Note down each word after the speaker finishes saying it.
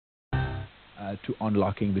to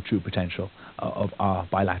unlocking the true potential of our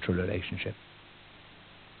bilateral relationship.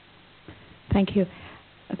 Thank you.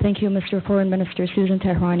 Thank you, Mr. Foreign Minister. Susan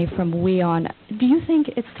Tehrani from WION. Do you think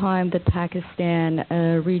it's time that Pakistan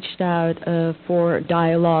reached out for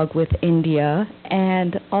dialogue with India?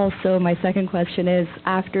 And also, my second question is,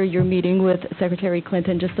 after your meeting with Secretary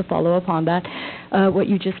Clinton, just to follow up on that, what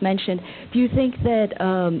you just mentioned, do you think that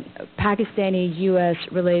Pakistani-U.S.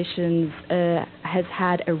 relations has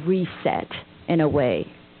had a reset in a way?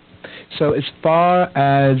 So as far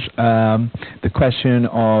as the question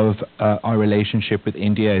of our relationship with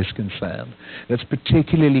India is concerned, that's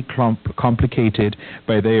particularly complicated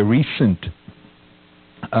by their recent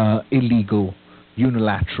illegal,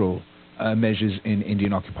 unilateral measures in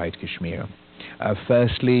Indian occupied Kashmir.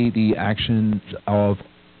 Firstly, the actions of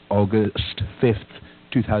August 5th,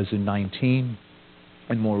 2019,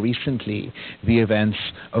 and more recently, the events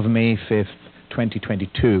of May 5th,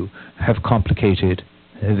 2022, have complicated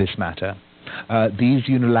this matter. These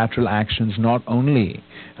unilateral actions not only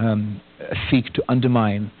seek to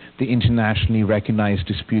undermine the internationally recognized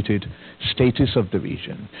disputed status of the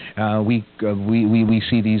region. We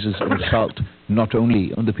see these as an assault not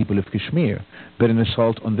only on the people of Kashmir, but an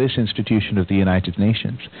assault on this institution of the United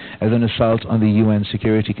Nations, as an assault on the UN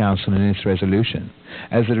Security Council and its resolution,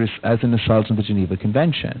 as an assault on the Geneva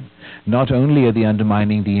Convention. Not only are they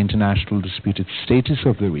undermining the international disputed status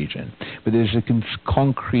of the region, but there's a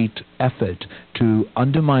concrete effort to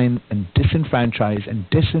undermine and disenfranchise and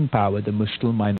disempower the Muslim minority